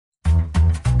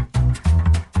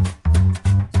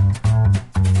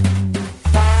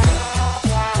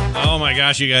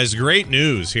gosh, you guys, great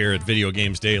news here at Video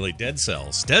Games Daily. Dead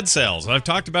Cells. Dead Cells. I've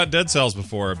talked about Dead Cells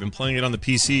before. I've been playing it on the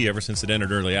PC ever since it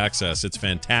entered early access. It's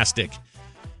fantastic.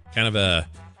 Kind of a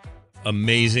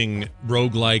amazing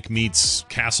roguelike meets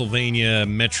Castlevania,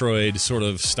 Metroid sort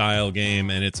of style game,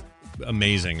 and it's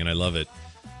amazing, and I love it.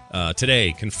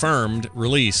 Today, confirmed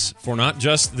release for not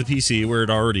just the PC, where it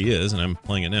already is, and I'm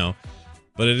playing it now,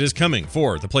 but it is coming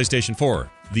for the PlayStation 4,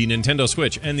 the Nintendo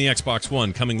Switch, and the Xbox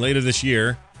One, coming later this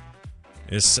year.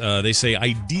 They say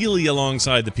ideally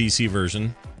alongside the PC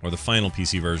version, or the final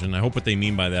PC version. I hope what they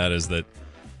mean by that is that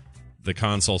the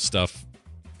console stuff...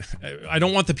 I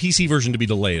don't want the PC version to be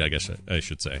delayed, I guess I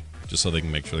should say, just so they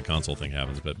can make sure the console thing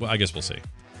happens, but well, I guess we'll see.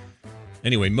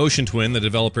 Anyway, Motion Twin, the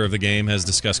developer of the game, has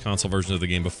discussed console versions of the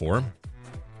game before,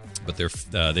 but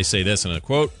they say this in a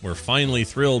quote, "We're finally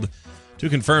thrilled to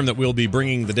confirm that we'll be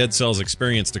bringing the Dead Cells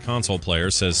experience to console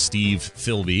players," says Steve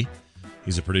Philby.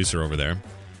 He's a producer over there.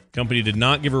 Company did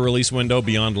not give a release window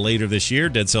beyond later this year.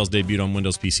 Dead Cells debuted on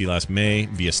Windows PC last May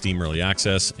via Steam Early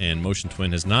Access, and Motion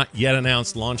Twin has not yet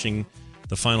announced launching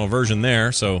the final version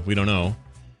there, so we don't know.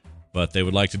 But they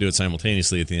would like to do it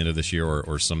simultaneously at the end of this year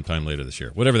or sometime later this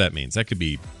year. Whatever that means. That could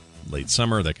be late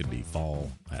summer, that could be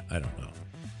fall. I don't know.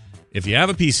 If you have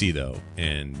a PC, though,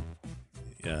 and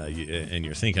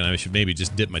you're thinking I should maybe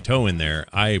just dip my toe in there,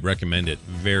 I recommend it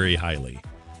very highly.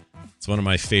 It's one of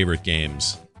my favorite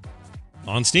games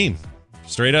on Steam.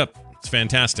 Straight up. It's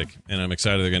fantastic. And I'm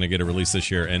excited they're going to get a release this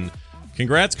year. And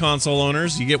congrats, console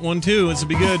owners. You get one, too. This will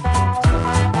be good.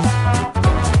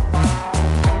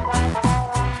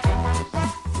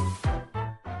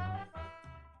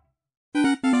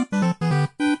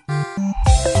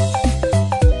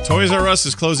 Toys R Us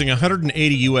is closing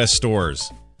 180 U.S.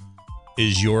 stores.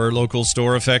 Is your local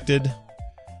store affected?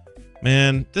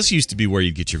 Man, this used to be where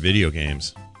you'd get your video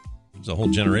games. There's a whole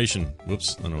generation.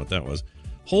 Whoops, I don't know what that was.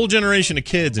 Whole generation of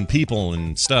kids and people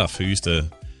and stuff who used to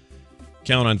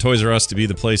count on Toys R Us to be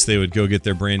the place they would go get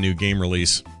their brand new game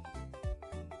release.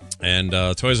 And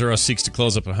Toys R Us seeks to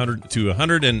close up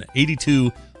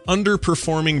 182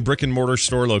 underperforming brick-and-mortar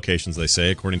store locations, they say,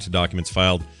 according to documents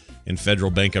filed in federal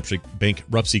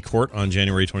bankruptcy court on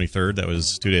January 23rd. That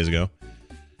was 2 days ago.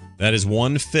 That is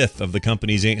 1/5 of the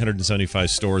company's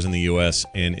 875 stores in the U.S.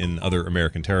 and in other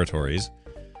American territories.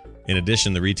 In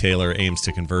addition, the retailer aims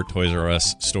to convert Toys R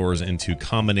Us stores into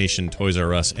combination Toys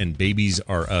R Us and Babies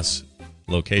R Us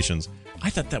locations. I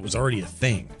thought that was already a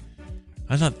thing.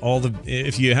 I thought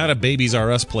if you had a Babies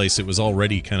R Us place, it was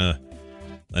already kind of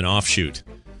an offshoot.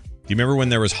 Do you remember when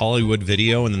there was Hollywood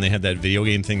Video and then they had that video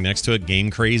game thing next to it, Game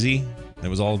Crazy? That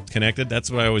was all connected? That's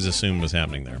what I always assumed was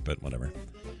happening there, but whatever.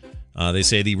 They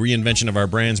say the reinvention of our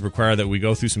brands require that we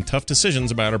go through some tough decisions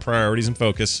about our priorities and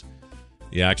focus.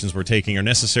 The actions we're taking are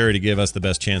necessary to give us the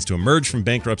best chance to emerge from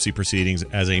bankruptcy proceedings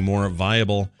as a more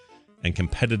viable and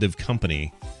competitive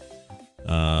company.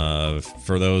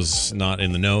 For those not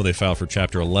in the know, they filed for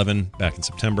Chapter 11 back in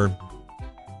September.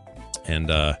 And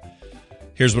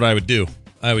here's what I would do.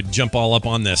 I would jump all up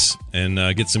on this and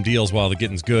get some deals while the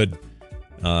getting's good.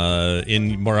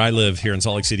 In where I live here in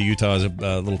Salt Lake City, Utah, is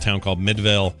a little town called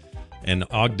Midvale and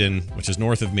Ogden, which is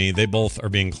north of me. They both are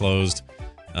being closed.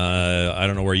 I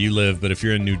don't know where you live, but if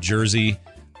you're in New Jersey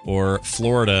or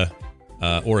Florida,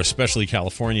 or especially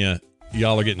California,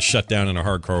 y'all are getting shut down in a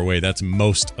hardcore way. That's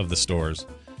most of the stores.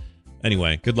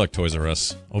 Anyway, good luck, Toys R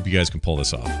Us. Hope you guys can pull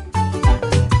this off.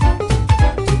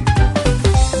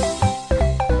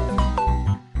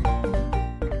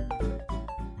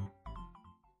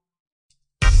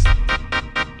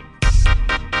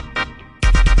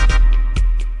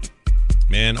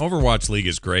 Man, Overwatch League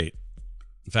is great.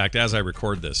 In fact, as I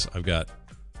record this, I've got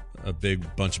a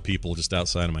big bunch of people just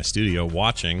outside of my studio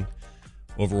watching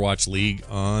Overwatch League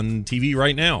on TV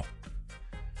right now.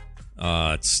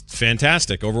 It's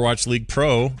fantastic. Overwatch League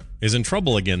Pro is in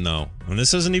trouble again, though. And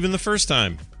this isn't even the first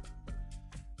time.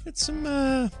 It's some,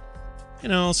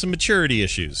 some maturity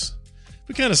issues.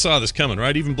 We kind of saw this coming,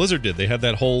 right? Even Blizzard did. They had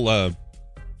that whole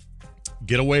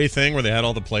getaway thing where they had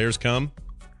all the players come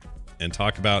and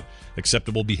talk about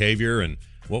acceptable behavior and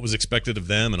what was expected of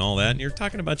them and all that. And you're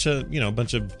talking about a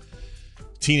bunch of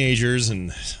teenagers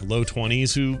and low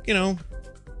 20s who,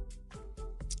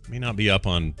 may not be up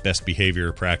on best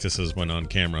behavior practices when on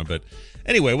camera. But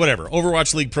anyway, whatever.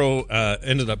 Overwatch League Pro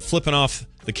ended up flipping off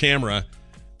the camera,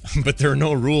 but there are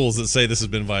no rules that say this has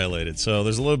been violated. So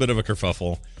there's a little bit of a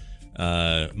kerfuffle.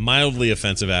 Mildly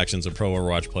offensive actions of pro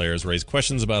Overwatch players raise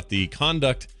questions about the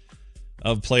conduct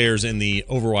of players in the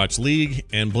Overwatch League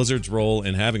and Blizzard's role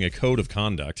in having a code of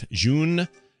conduct. Jun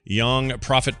Young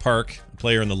Prophet Park, a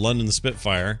player in the London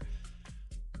Spitfire,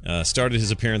 Started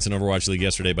his appearance in Overwatch League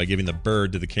yesterday by giving the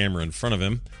bird to the camera in front of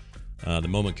him. The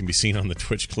moment can be seen on the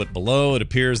Twitch clip below. It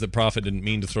appears that Prophet didn't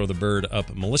mean to throw the bird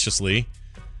up maliciously.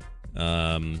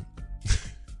 It's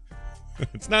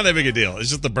not that big a deal. It's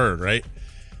just the bird, right?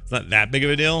 It's not that big of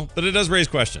a deal, but it does raise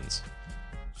questions.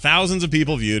 Thousands of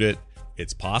people viewed it.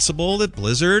 It's possible that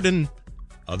Blizzard and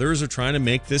others are trying to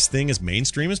make this thing as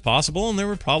mainstream as possible, and there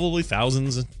were probably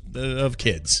thousands of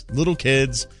kids, little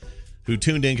kids, who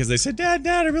tuned in because they said, Dad,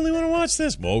 I really want to watch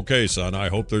this. Well, okay, son, I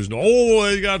hope there's no... Oh,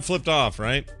 it got flipped off,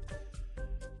 right?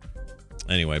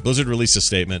 Anyway, Blizzard released a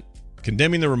statement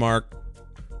condemning the remark,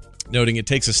 noting it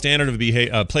takes a standard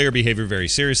of player behavior very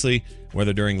seriously,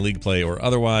 whether during league play or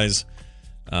otherwise.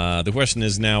 The question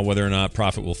is now whether or not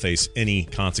Prophet will face any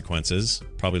consequences,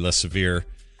 probably less severe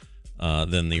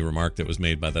than the remark that was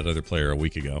made by that other player a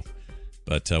week ago.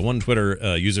 But one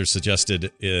Twitter user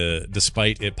suggested,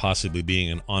 despite it possibly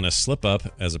being an honest slip-up,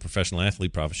 as a professional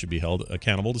athlete, Prophet should be held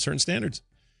accountable to certain standards.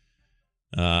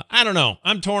 I don't know.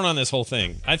 I'm torn on this whole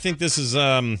thing. I think this is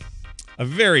a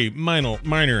very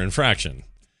minor infraction.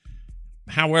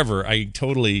 However, I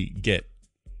totally get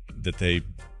that they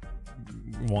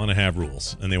want to have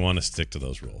rules, and they want to stick to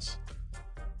those rules.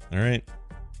 All right?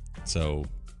 So,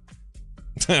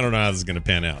 I don't know how this is going to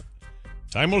pan out.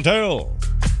 Time will tell.